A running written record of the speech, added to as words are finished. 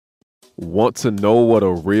Want to know what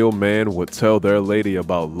a real man would tell their lady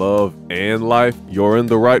about love and life? You're in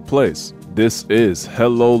the right place. This is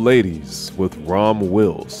Hello Ladies with Rom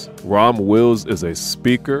Wills. Rom Wills is a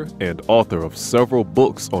speaker and author of several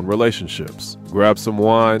books on relationships. Grab some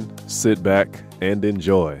wine, sit back, and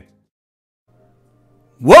enjoy.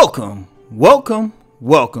 Welcome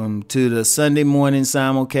to the Sunday morning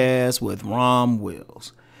simulcast with Rom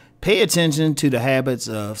Wills. Pay attention to the habits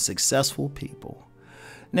of successful people.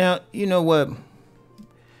 Now, you know what?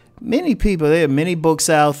 There are many books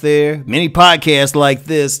out there, many podcasts like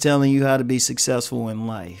this telling you how to be successful in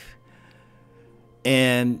life.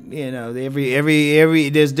 And, you know, there's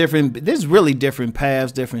really different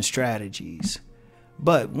paths, different strategies.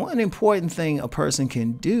 But one important thing a person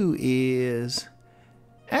can do is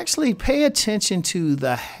actually pay attention to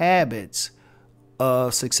the habits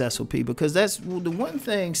of successful people, because that's the one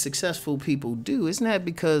thing successful people do. It's not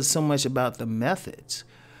because so much about the methods,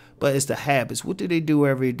 but it's the habits. What do they do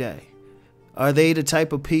every day? Are they the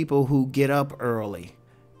type of people who get up early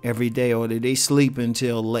every day, or do they sleep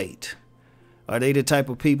until late? Are they the type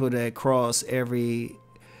of people that cross every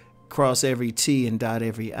T and dot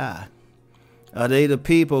every I? Are they the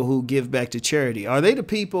people who give back to charity? Are they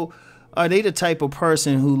the type of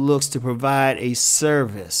person who looks to provide a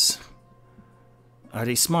service? Are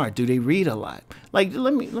they smart? Do they read a lot? Like,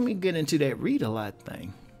 let me get into that read a lot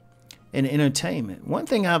thing. In entertainment, one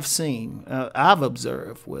thing I've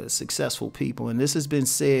observed with successful people, and this has been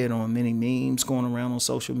said on many memes going around on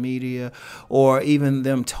social media, or even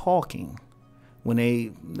them talking when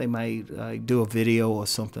they might do a video or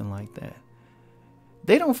something like that.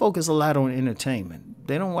 They don't focus a lot on entertainment.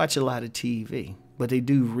 They don't watch a lot of TV, but they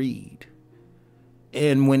do read.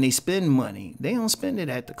 And when they spend money, they don't spend it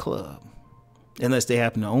at the club, unless they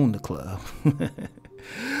happen to own the club.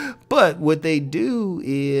 But what they do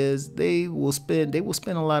is they will spend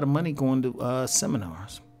a lot of money going to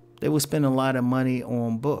seminars. They will spend a lot of money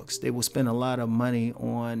on books. They will spend a lot of money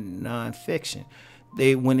on nonfiction.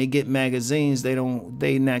 When they get magazines, they're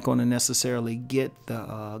not going to necessarily get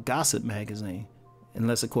the gossip magazine,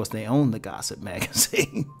 unless of course they own the gossip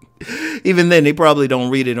magazine. Even then, they probably don't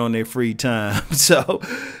read it on their free time.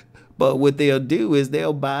 But what they'll do is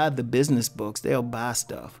they'll buy the business books. They'll buy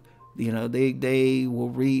stuff. You know, they will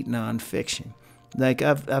read nonfiction. Like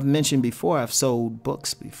I've mentioned before, I've sold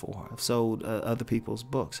books before. I've sold other people's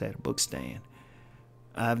books, had a book stand.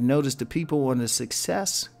 I've noticed the people on the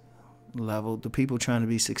success level, the people trying to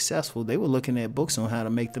be successful, they were looking at books on how to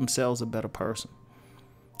make themselves a better person,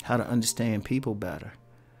 how to understand people better,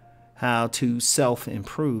 how to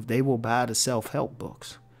self-improve. They will buy the self-help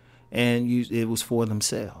books, and it was for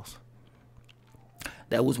themselves.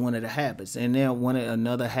 That was one of the habits. And now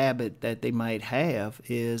another habit that they might have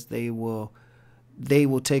is they will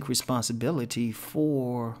take responsibility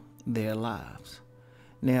for their lives.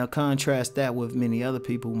 Now contrast that with many other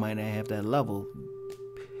people who might not have that level.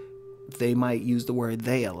 They might use the word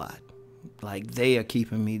they a lot. Like, they are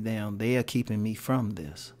keeping me down. They are keeping me from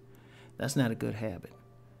this. That's not a good habit.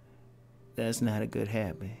 That's not a good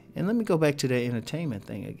habit. And let me go back to that entertainment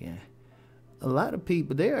thing again. A lot of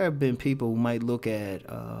people, there have been people who might look at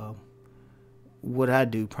what I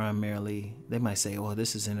do primarily. They might say, oh,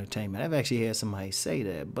 this is entertainment. I've actually had somebody say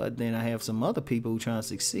that. But then I have some other people who try to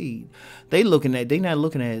succeed. They're not looking at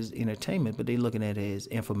it as entertainment, but they're looking at it as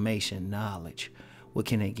information, knowledge. What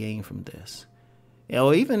can they gain from this?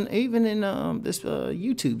 Or even in this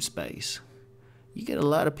YouTube space. You get a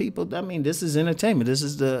lot of people. I mean, this is entertainment. This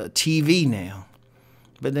is the TV now.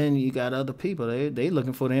 But then you got other people, they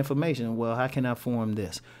looking for the information. Well, how can I form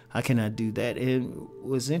this? How can I do that? It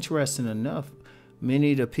was interesting enough,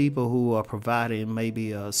 many of the people who are providing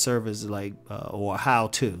maybe a service like, or how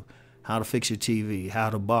to fix your TV,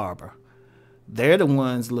 how to barber, they're the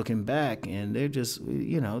ones looking back, and they're just,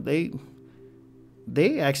 you know,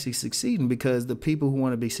 they actually succeeding because the people who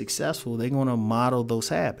want to be successful, they're going to model those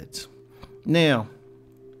habits. Now,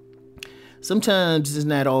 sometimes it's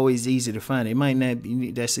not always easy to find. It might not be,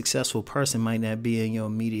 that successful person might not be in your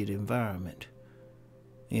immediate environment,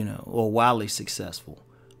 you know, or wildly successful,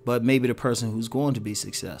 but maybe the person who's going to be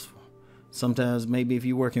successful. Sometimes maybe if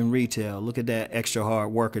you work in retail, look at that extra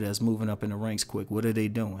hard worker that's moving up in the ranks quick. What are they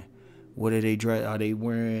doing? What are they dressing? Are they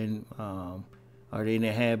wearing, are they in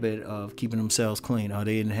the habit of keeping themselves clean? Are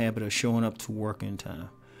they in the habit of showing up to work in time?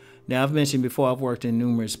 Now, I've mentioned before, I've worked in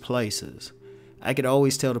numerous places. I could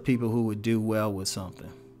always tell the people who would do well with something.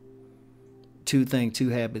 Two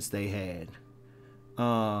habits they had.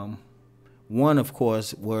 One, of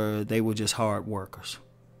course, they were just hard workers.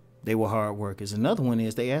 They were hard workers. Another one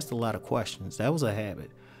is they asked a lot of questions. That was a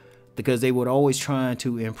habit, because they would always try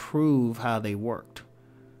to improve how they worked.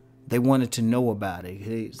 They wanted to know about it.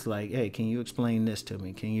 It's like, hey, can you explain this to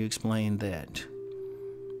me? Can you explain that?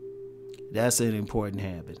 That's an important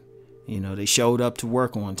habit. They showed up to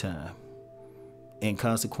work on time. And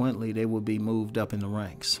consequently, they would be moved up in the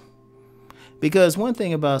ranks. Because one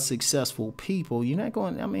thing about successful people,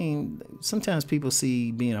 sometimes people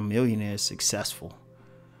see being a millionaire as successful.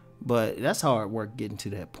 But that's hard work getting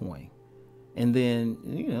to that point. And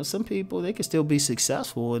then, some people, they can still be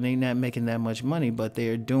successful and they're not making that much money, but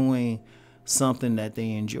they're doing something that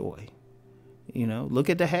they enjoy. Look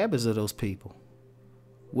at the habits of those people.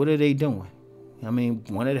 What are they doing?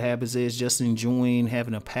 One of the habits is just enjoying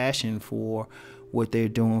having a passion for what they're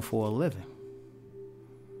doing for a living.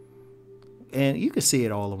 And you can see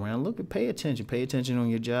it all around. Pay attention. Pay attention on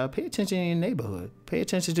your job. Pay attention in your neighborhood. Pay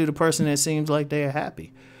attention to the person that seems like they're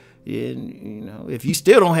happy. And, if you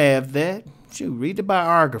still don't have that, read the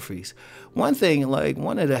biographies. One thing,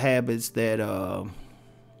 one of the habits that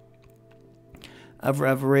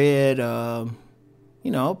I've read,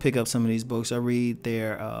 I'll pick up some of these books. I read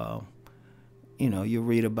their, you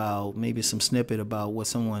read about maybe some snippet about what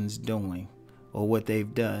someone's doing or what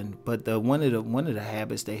they've done. But one of the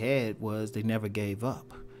habits they had was they never gave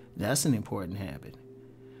up. That's an important habit.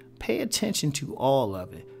 Pay attention to all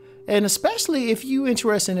of it. And especially if you're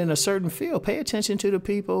interested in a certain field, pay attention to the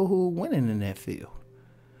people who are winning in that field.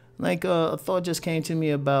 A thought just came to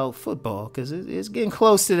me about football, because it's getting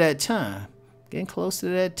close to that time.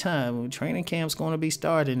 Training camp's going to be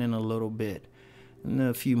starting in a little bit, in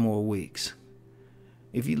a few more weeks.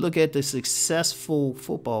 If you look at the successful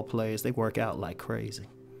football players, they work out like crazy.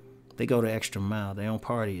 They go the extra mile. They don't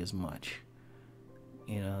party as much.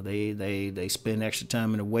 They spend extra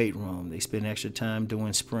time in the weight room. They spend extra time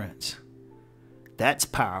doing sprints. That's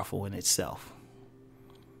powerful in itself.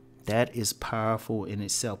 That is powerful in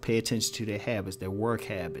itself. Pay attention to their habits, their work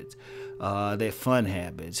habits, their fun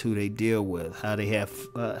habits, who they deal with, how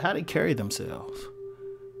they carry themselves.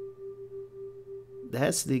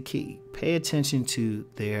 That's the key. Pay attention to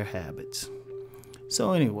their habits.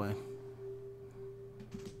 So anyway,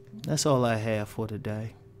 that's all I have for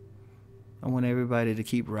today. I want everybody to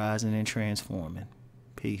keep rising and transforming.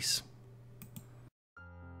 Peace.